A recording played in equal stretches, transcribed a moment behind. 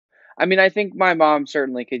I mean, I think my mom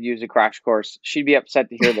certainly could use a crash course. She'd be upset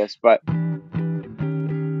to hear this, but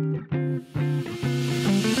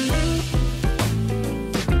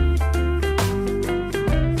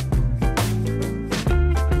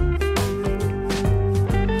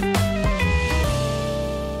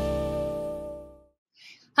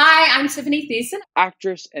Hi, I'm Tiffani Thiessen.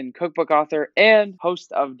 actress and cookbook author and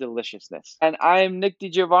host of Deliciousness. And I'm Nick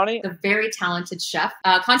DiGiovanni. The very talented chef,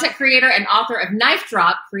 content creator, and author of Knife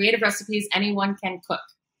Drop, Creative Recipes Anyone Can Cook.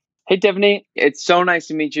 Hey, Tiffani. It's so nice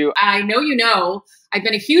to meet you. I know you know, I've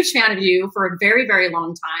been a huge fan of you for a very, very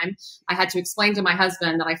long time. I had to explain to my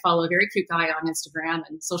husband that I follow a very cute guy on Instagram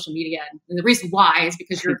and social media. And the reason why is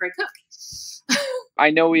because you're a great cook. I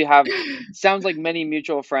know we have, sounds like many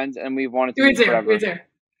mutual friends, and we've wanted to meet forever. We do.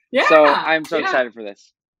 Yeah. So I'm so excited for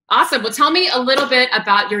this. Awesome. Well, tell me a little bit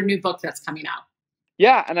about your new book that's coming out.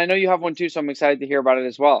 Yeah, and I know you have one too, so I'm excited to hear about it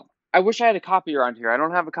as well. I wish I had a copy around here. I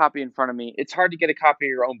don't have a copy in front of me. It's hard to get a copy of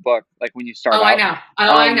your own book, like when you start out. I know.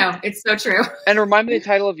 I know. It's so true. And remind me the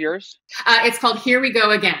title of yours. It's called Here We Go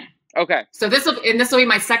Again. Okay. So this will be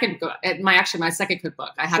my second my second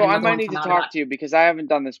cookbook. I might need to talk to you because I haven't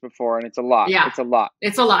done this before, and it's a lot. Yeah, it's a lot.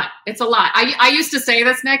 It's a lot. It's a lot. I used to say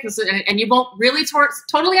this, Nick, and you won't really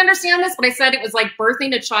totally understand this, but I said it was like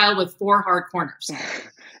birthing a child with 4 hard corners.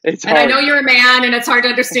 It's and hard. I know you're a man, and it's hard to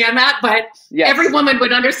understand that, but yes. Every woman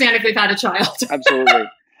would understand if they've had a child. Absolutely.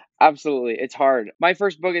 Absolutely. It's hard. My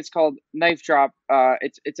first book is called Knife Drop.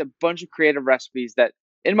 It's a bunch of creative recipes that,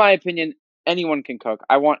 in my opinion, anyone can cook.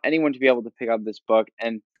 I want anyone to be able to pick up this book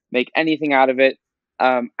and make anything out of it.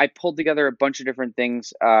 I pulled together a bunch of different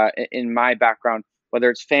things in my background, whether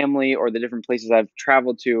it's family or the different places I've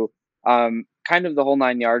traveled to, kind of the whole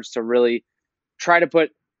 9 yards to really try to put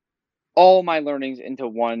all my learnings into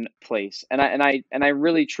one place. And I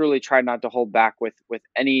really truly tried not to hold back with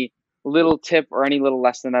any little tip or any little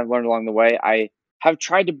lesson I've learned along the way. I have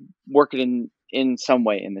tried to work it in some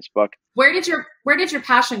way in this book. Where did your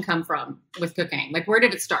passion come from with cooking? Like, where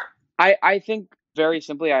did it start? I think very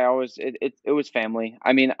simply, it was family.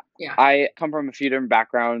 I mean, yeah. I come from a few different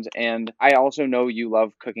backgrounds, and I also know you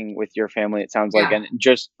love cooking with your family. It sounds like, and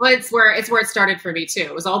just well, it's where it started for me too.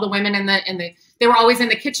 It was all the women they were always in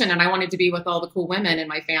the kitchen, and I wanted to be with all the cool women in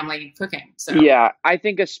my family cooking. So yeah, I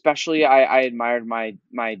think especially I admired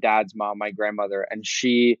my dad's mom, my grandmother, and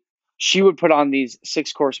she would put on these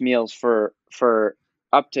 6-course meals for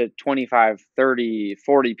up to 25, 30,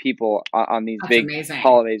 40 people on these big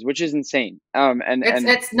holidays, which is insane. And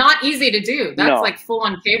it's not easy to do. That's like full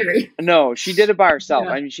on catering. No, she did it by herself.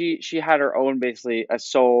 Yeah. I mean, she had her own, basically a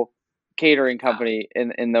sole catering company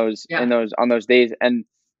on those days. And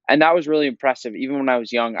that was really impressive. Even when I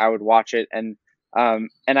was young, I would watch it and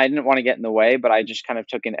I didn't want to get in the way, but I just kind of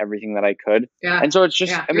took in everything that I could. Yeah. And so it's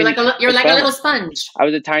just, I mean, you're like a little sponge. I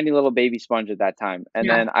was a tiny little baby sponge at that time. And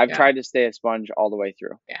then I've tried to stay a sponge all the way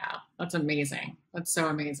through. Yeah. That's amazing. That's so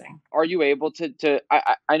amazing. Are you able to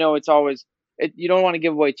I know it's always, you don't want to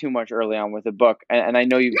give away too much early on with a book. And I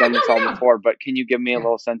know you've done this all before, but can you give me a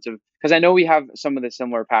little sense of, because I know we have some of the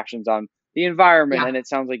similar passions on the environment, and it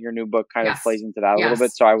sounds like your new book kind of plays into that a little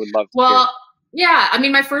bit. So I would love to hear. Yeah, I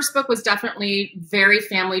mean, my first book was definitely very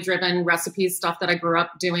family-driven recipes, stuff that I grew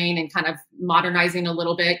up doing and kind of modernizing a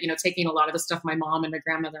little bit, taking a lot of the stuff my mom and my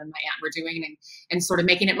grandmother and my aunt were doing and sort of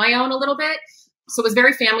making it my own a little bit. So it was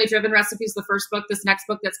very family-driven recipes, the first book. This next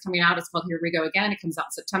book that's coming out is called Here We Go Again. It comes out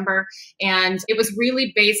in September. And it was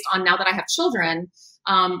really based on, now that I have children,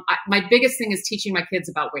 my biggest thing is teaching my kids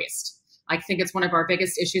about waste. I think it's one of our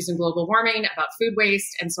biggest issues in global warming, about food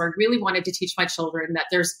waste. And so I really wanted to teach my children that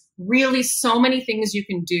there's really so many things you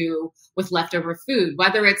can do with leftover food,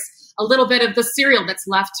 whether it's a little bit of the cereal that's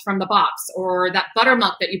left from the box or that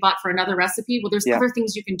buttermilk that you bought for another recipe. Well, there's other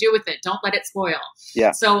things you can do with it. Don't let it spoil.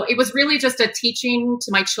 Yeah. So it was really just a teaching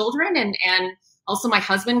to my children and also my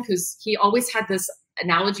husband, because he always had this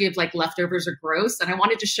analogy of like leftovers are gross. And I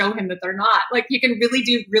wanted to show him that they're not. Like, you can really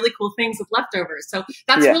do really cool things with leftovers. So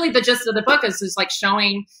that's really the gist of the book is like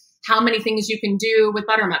showing how many things you can do with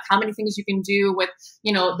buttermilk, how many things you can do with,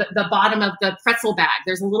 the bottom of the pretzel bag.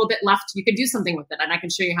 There's a little bit left. You can do something with it, and I can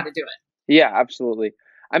show you how to do it. Yeah, absolutely.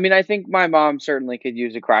 I mean, I think my mom certainly could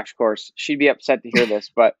use a crash course. She'd be upset to hear this,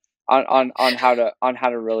 but on how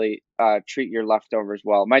to really treat your leftovers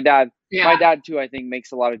well. My dad too, I think,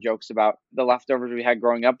 makes a lot of jokes about the leftovers we had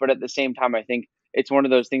growing up, but at the same time, I think it's one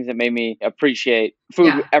of those things that made me appreciate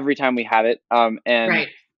food every time we had it.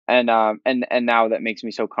 and now that makes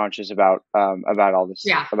me so conscious about all this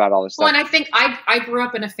Yeah. Well, stuff. and I think I grew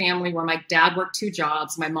up in a family where my dad worked 2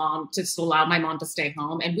 jobs, my mom just allowed my mom to stay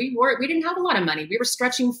home, and we didn't have a lot of money. We were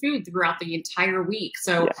stretching food throughout the entire week.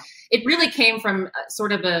 So Yeah. it really came from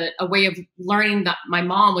sort of a way of learning that my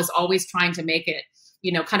mom was always trying to make it,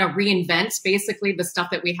 kind of reinvent basically the stuff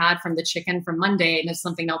that we had from the chicken from Monday and there's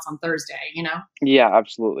something else on Thursday. Yeah,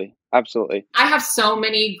 absolutely. Absolutely. I have so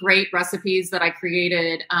many great recipes that I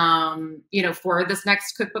created, for this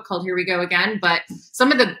next cookbook called Here We Go Again. But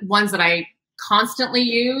some of the ones that I constantly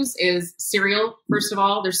use is cereal. First of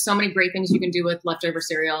all, there's so many great things you can do with leftover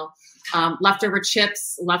cereal, leftover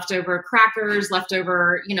chips, leftover crackers,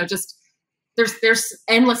 leftover, just there's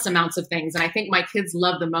endless amounts of things. And I think my kids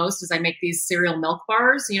love the most is I make these cereal milk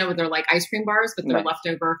bars, they're like ice cream bars, but they're Nice.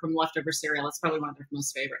 leftover from leftover cereal. It's probably one of their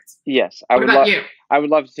most favorites. Yes, What about you? I would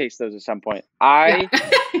love to taste those at some point. Yeah.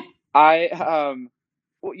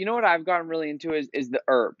 Well, you know what I've gotten really into is the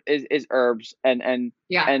herbs and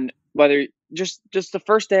Yeah. whether just the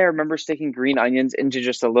first day I remember sticking green onions into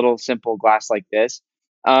just a little simple glass like this,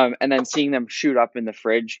 and then seeing them shoot up in the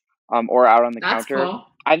fridge, or out on the That's counter. cool.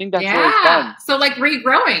 I think that's Yeah. really fun. So like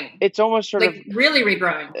regrowing, It's almost sort of, like really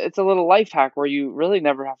regrowing. it's a little life hack where you really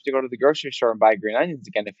never have to go to the grocery store and buy green onions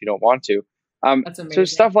again if you don't want to. That's So amazing.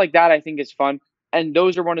 stuff like that I think is fun. And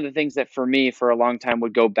those are one of the things that for me for a long time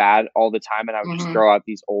would go bad all the time, and I would just Mhm. throw out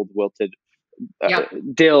these old wilted Yep.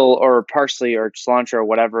 dill or parsley or cilantro or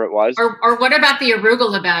whatever it was. Or what about the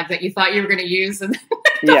arugula bag that you thought you were going to use, and then a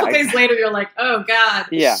Yeah, couple days later you're like, oh God.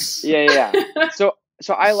 yeah. So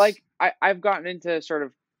I've gotten into sort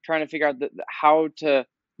of trying to figure out how to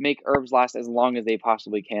make herbs last as long as they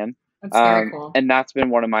possibly can. That's very cool. And that's been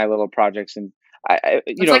one of my little projects. And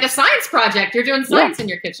It's like a science project. You're doing science in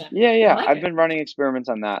your kitchen. Yeah. I like I've it. been running experiments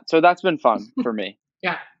on that. So that's been fun for me.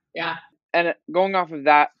 Yeah. Yeah. And going off of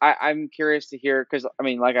that, I'm curious to hear, because I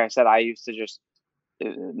mean, like I said, I used to just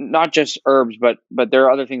not just herbs, but there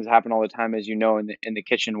are other things that happen all the time, as you know, in the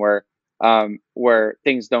kitchen where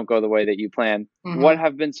things don't go the way that you plan. Mhm. What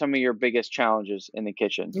have been some of your biggest challenges in the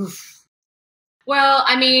kitchen? Oof. Well,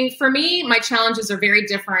 I mean, for me, my challenges are very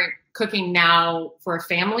different cooking now for a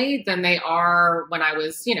family than they are when I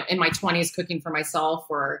was, in my 20s cooking for myself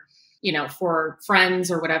or, for friends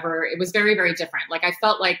or whatever. It was very, very different. Like I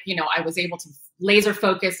felt like, I was able to laser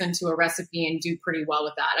focus into a recipe and do pretty well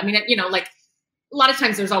with that. I mean, like a lot of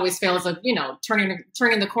times there's always fails of,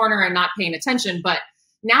 turning the corner and not paying attention. But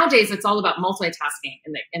nowadays it's all about multitasking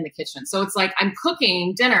in the kitchen. So it's like I'm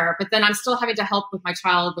cooking dinner, but then I'm still having to help with my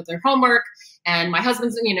child with their homework, and my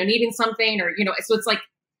husband's, needing something, or, so it's like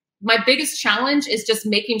my biggest challenge is just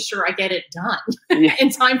making sure I get it done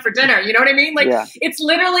in time for dinner. You know what I mean? Like It's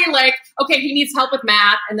literally like, okay, he needs help with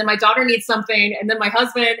math, and then my daughter needs something, and then my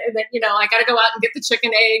husband, and then, I got to go out and get the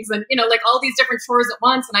chicken eggs, and, like all these different chores at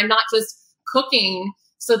once. And I'm not just cooking.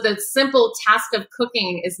 So the simple task of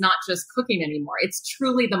cooking is not just cooking anymore. It's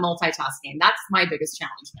truly the multitasking. That's my biggest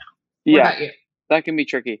challenge now. What about you? That can be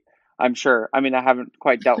tricky, I'm sure. I mean, I haven't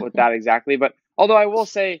quite dealt with that exactly, but although I will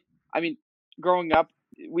say, I mean, growing up,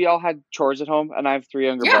 we all had chores at home, and I have 3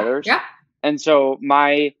 younger brothers. Yeah. And so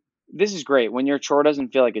this is great. When your chore doesn't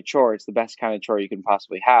feel like a chore, it's the best kind of chore you can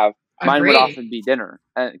possibly have. Mine would often be dinner,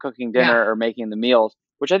 cooking dinner or making the meals,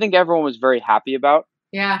 which I think everyone was very happy about.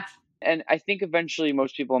 Yeah. And I think eventually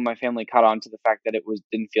most people in my family caught on to the fact that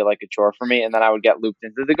didn't feel like a chore for me, and then I would get looped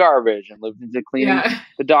into the garbage and looped into cleaning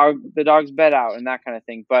the dog's bed out and that kind of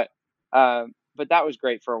thing. But that was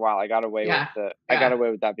great for a while. I got away with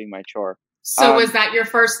that being my chore. So was that your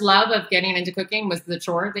first love of getting into cooking? Was the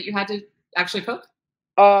chore that you had to actually cook?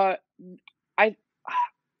 If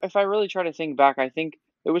I really try to think back, I think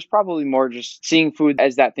it was probably more just seeing food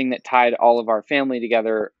as that thing that tied all of our family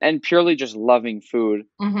together, and purely just loving food.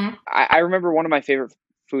 Mm-hmm. I remember one of my favorite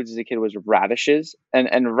foods as a kid was radishes,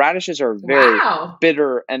 and radishes are very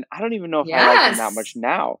bitter, and I don't even know if I like them that much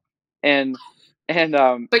now.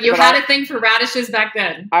 But you had a thing for radishes back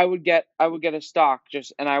then. I would get a stalk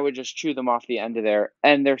and I would just chew them off the end of there,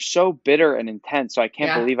 and they're so bitter and intense. So I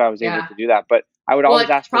can't believe I was able to do that. But I would always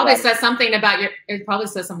ask. It says something about your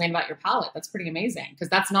palate. That's pretty amazing, because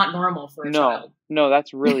that's not normal for a child. No,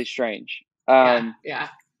 that's really strange. Yeah.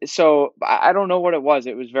 So I don't know what it was.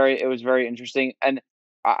 It was very interesting, and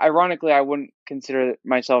ironically, I wouldn't consider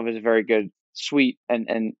myself as a very good sweet,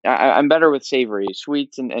 and I'm better with savory.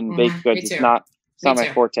 Sweets and baked goods. It's not my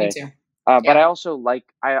forte. Me too. But I also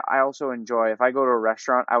enjoy, if I go to a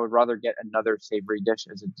restaurant, I would rather get another savory dish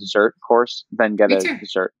as a dessert course than get a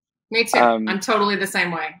dessert. Me too. I'm totally the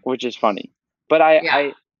same way. Which is funny. But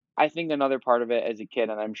I think another part of it as a kid,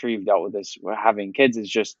 and I'm sure you've dealt with this having kids, is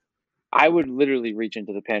just I would literally reach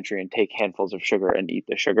into the pantry and take handfuls of sugar and eat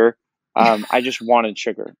the sugar. I just wanted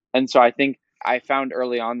sugar. And so I think I found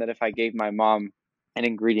early on that if I gave my mom an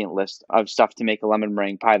ingredient list of stuff to make a lemon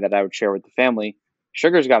meringue pie that I would share with the family,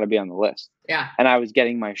 sugar's got to be on the list. Yeah. And I was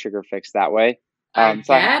getting my sugar fix that way. I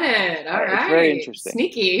get it. All right. It's very interesting.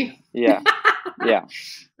 Sneaky. Yeah. Yeah.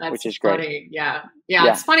 That's which is funny. great. Yeah.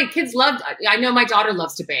 It's funny. Kids I know my daughter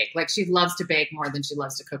loves to bake. Like she loves to bake more than she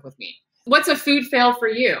loves to cook with me. What's a food fail for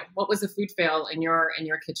you? What was a food fail in your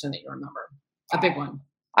kitchen that you remember? A big one.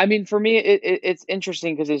 I mean, for me, it's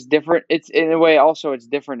interesting because it's different. It's in a way also it's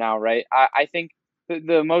different now, right? I think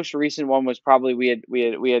the most recent one was probably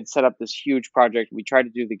we had set up this huge project. We tried to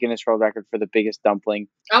do the Guinness World Record for the biggest dumpling.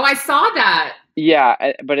 Oh, I saw that.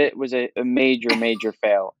 Yeah, but it was a major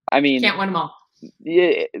fail. I mean, can't win them all.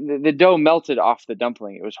 Yeah, the dough melted off the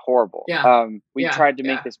dumpling. It was horrible. Yeah. We tried to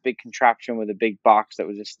make this big contraption with a big box that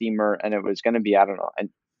was a steamer, and it was going to be, I don't know,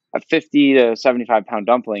 a 50 to 75 pound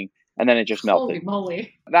dumpling, and then it just melted. Holy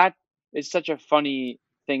moly. That is such a funny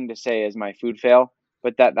thing to say as my food fail,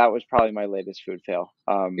 but that was probably my latest food fail.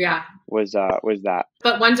 Was that.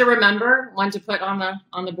 But one to remember, one to put on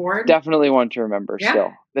the board? Definitely one to remember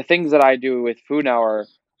still. The things that I do with food now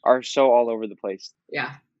are so all over the place.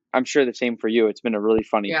 Yeah. I'm sure the same for you. It's been a really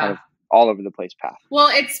funny kind of all over the place path. Well,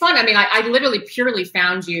 it's fun. I mean, I literally purely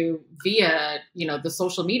found you via, the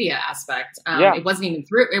social media aspect. It wasn't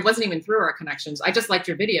even through our connections. I just liked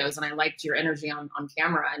your videos and I liked your energy on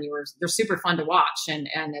camera, and they're super fun to watch. And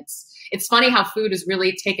it's funny how food has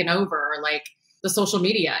really taken over like the social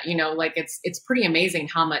media, like it's pretty amazing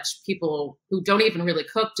how much people who don't even really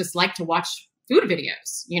cook just like to watch food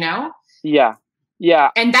videos, Yeah.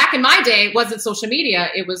 Yeah. And back in my day, it wasn't social media.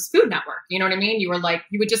 It was Food Network. You know what I mean? You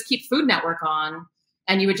would just keep Food Network on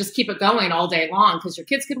and you would just keep it going all day long because your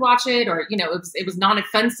kids could watch it, or, it was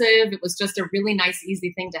non-offensive. It was just a really nice,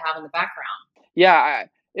 easy thing to have in the background. Yeah,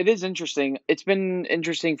 it is interesting. It's been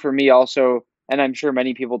interesting for me also, and I'm sure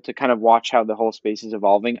many people, to kind of watch how the whole space is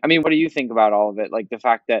evolving. I mean, what do you think about all of it? Like the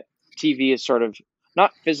fact that TV is sort of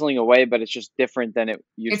not fizzling away, but it's just different than it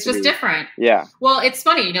used to be. It's just different. Yeah. Well, it's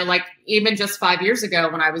funny, like even just 5 years ago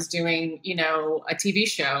when I was doing, a TV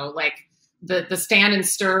show, like the stand and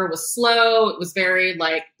stir was slow. It was very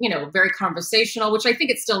very conversational, which I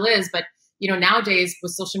think it still is. But, nowadays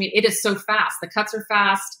with social media, it is so fast. The cuts are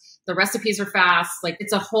fast. The recipes are fast. Like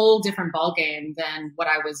it's a whole different ballgame than what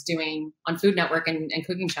I was doing on Food Network and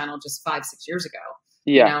Cooking Channel just 5-6 years ago.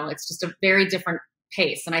 Yeah. It's just a very different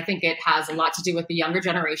pace. And I think it has a lot to do with the younger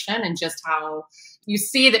generation and just how you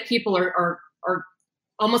see that people are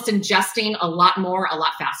almost ingesting a lot more, a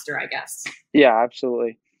lot faster, I guess. Yeah,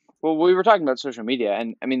 absolutely. Well, we were talking about social media,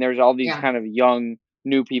 and I mean, there's all these kind of young,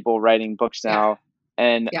 new people writing books now.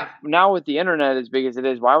 And now with the internet as big as it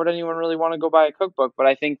is, why would anyone really want to go buy a cookbook? But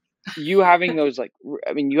I think you having those,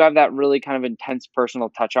 you have that really kind of intense personal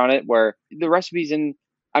touch on it where the recipes in,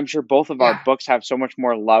 I'm sure both of our books have so much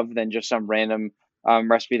more love than just some random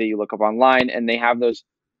recipe that you look up online. And they have those,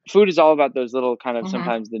 food is all about those little kind of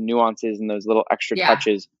sometimes the nuances and those little extra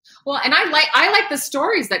touches. Well, and I like the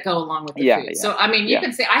stories that go along with the food. Yeah. So, I mean, you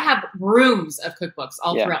can say I have rooms of cookbooks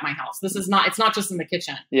all throughout my house. It's not just in the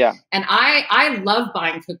kitchen. Yeah. And I love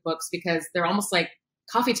buying cookbooks because they're almost like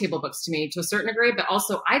coffee table books to me to a certain degree, but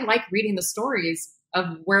also I like reading the stories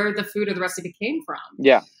of where the food or the recipe came from.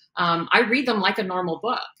 Yeah. I read them like a normal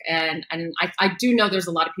book, and I do know there's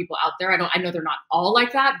a lot of people out there. I know they're not all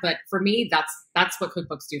like that, but for me, that's what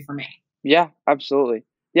cookbooks do for me. Yeah, absolutely.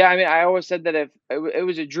 Yeah, I mean, I always said that if it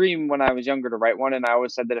was a dream when I was younger to write one, and I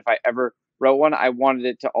always said that if I ever wrote one, I wanted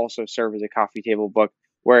it to also serve as a coffee table book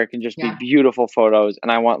where it can just be beautiful photos,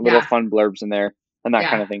 and I want little fun blurbs in there and that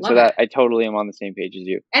kind of thing. So that I totally am on the same page as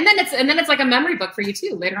you. And then it's like a memory book for you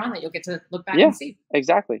too later on that you'll get to look back and see.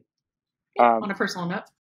 Exactly. On a personal note.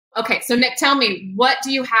 Okay, so Nick, tell me, what else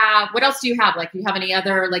do you have? Like, do you have any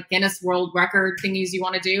other like Guinness World Record thingies you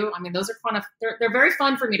want to do? I mean, those are fun. They're very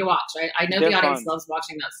fun for me to watch. I know the audience loves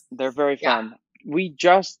watching those. They're very fun. We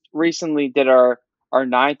just recently did our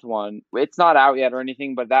 9th one. It's not out yet or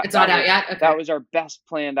anything, but it's not out yet. Okay. That was our best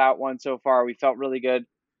planned out one so far. We felt really good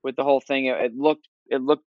with the whole thing. It looked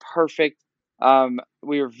perfect.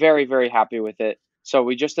 We were very, very happy with it. So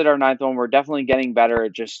we just did our 9th one. We're definitely getting better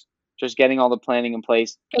at just getting all the planning in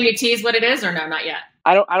place. Can you tease what it is or no, not yet?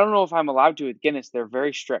 I don't know if I'm allowed to with Guinness. They're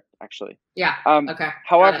very strict, actually. Yeah. Okay.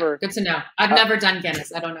 However, good to know. I've never done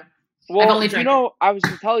Guinness. I don't know. Well, I've only drank I was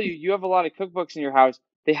going to tell you, you have a lot of cookbooks in your house.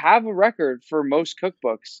 they have a record for most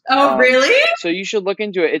cookbooks. Oh, really? So you should look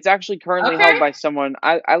into it. It's actually currently held by someone.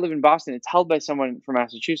 I live in Boston. It's held by someone from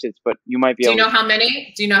Massachusetts, but you might be able. Do you know how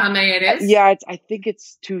many? Do you know how many it is? Yeah, I think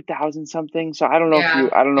it's 2,000 something. So I don't know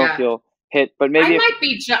if you'll hit, but maybe I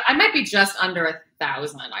might be just under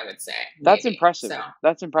 1,000. I would say. That's impressive. So,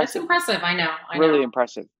 that's impressive. That's impressive. I know. Really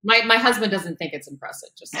impressive. My husband doesn't think it's impressive.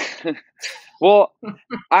 Just well,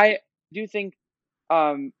 I do think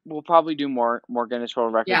we'll probably do more Guinness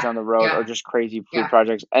World Records on the road or just crazy food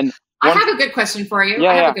projects. And I have a good question for you.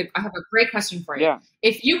 I have a great question for you. Yeah.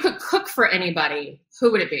 If you could cook for anybody,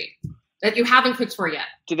 who would it be that you haven't cooked for yet?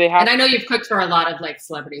 Do they have? And I know you've cooked for a lot of like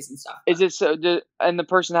celebrities and stuff. Is it so? And the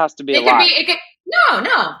person has to be alive.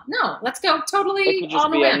 No. Let's go totally. It could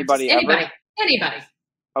just be anybody. Anybody.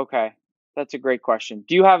 Okay, that's a great question.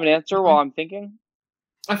 Do you have an answer while I'm thinking?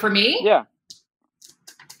 For me? Yeah.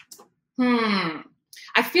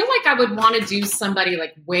 I feel like I would want to do somebody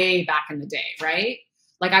like way back in the day, right?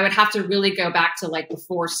 Like I would have to really go back to like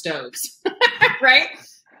before stoves, right?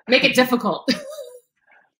 Make it difficult.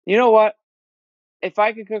 You know what? If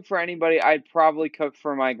I could cook for anybody, I'd probably cook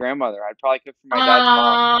for my grandmother. I'd probably cook for my dad's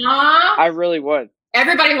mom. I really would.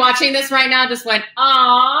 Everybody watching this right now just went,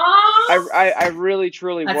 "Aww." I really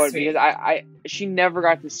truly would sweet. because she never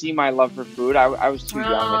got to see my love for food. I was too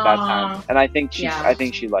young at that time, and I think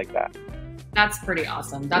she'd like that. That's pretty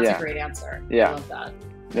awesome. That's a great answer. Yeah. I love that.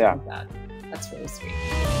 Yeah. I love that. That's really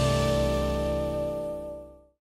sweet.